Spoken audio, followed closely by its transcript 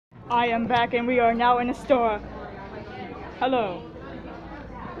I am back and we are now in a store. Hello.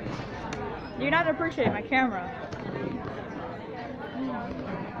 You not appreciate my camera.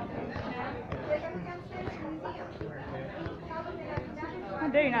 How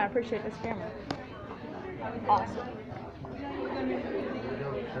dare you not appreciate this camera? Awesome.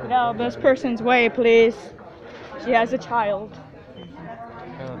 Get out of this person's way, please. She has a child.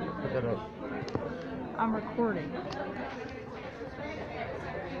 I'm recording.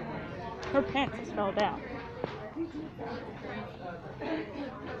 Her pants just fell down.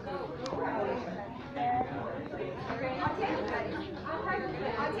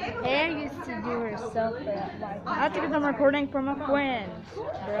 Hannah used to do herself for that life. That's because I'm recording from a Quinn,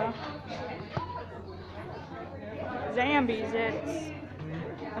 bro. Zambi zits.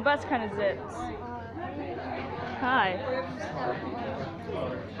 My butt's kind of zits. Hi.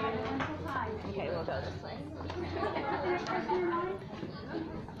 Okay, we'll go this way.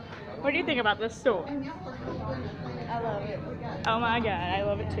 What do you think about this store? I love it. Oh my god, I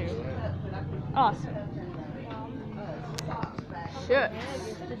love it too. Awesome. Shit.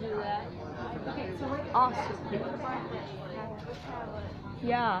 To do that. Awesome.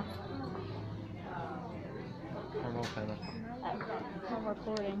 Yeah. I'm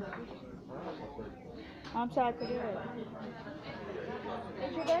recording. I'm sad to do it.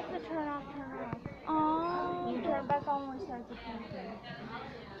 If you guys to turn off, turn off. Oh. You turn back on when we start the campaign.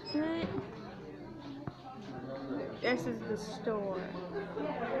 This is the store.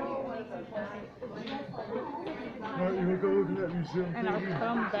 Alright, you wanna go look at that museum? And I'll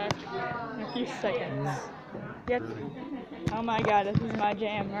come back in a few seconds. Yep. Oh my god, this is my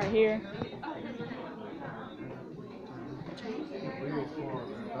jam right here.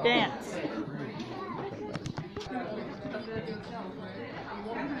 Dance.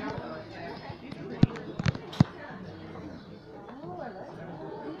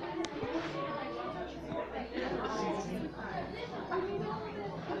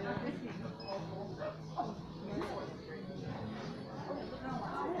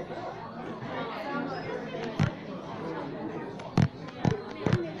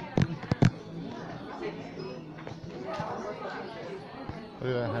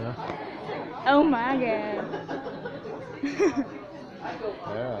 Look at that, Hannah. Oh my god.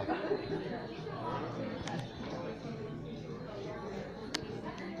 Yeah.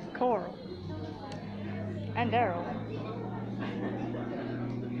 Coral. And Daryl.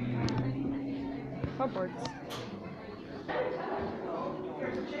 Cupboards.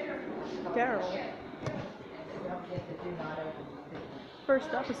 Daryl.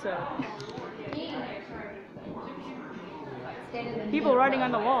 First episode. People writing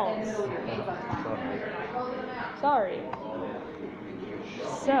on the walls. Sorry.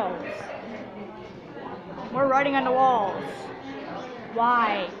 Cells. We're writing on the walls.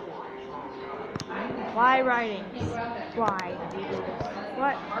 Why? Why writing? Why?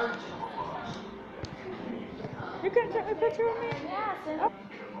 What? You couldn't take a picture of me? Yeah, Oh.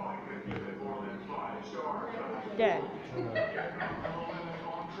 Dead.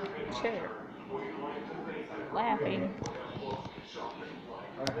 Chair. Laughing.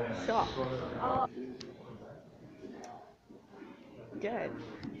 Shocked. Dead.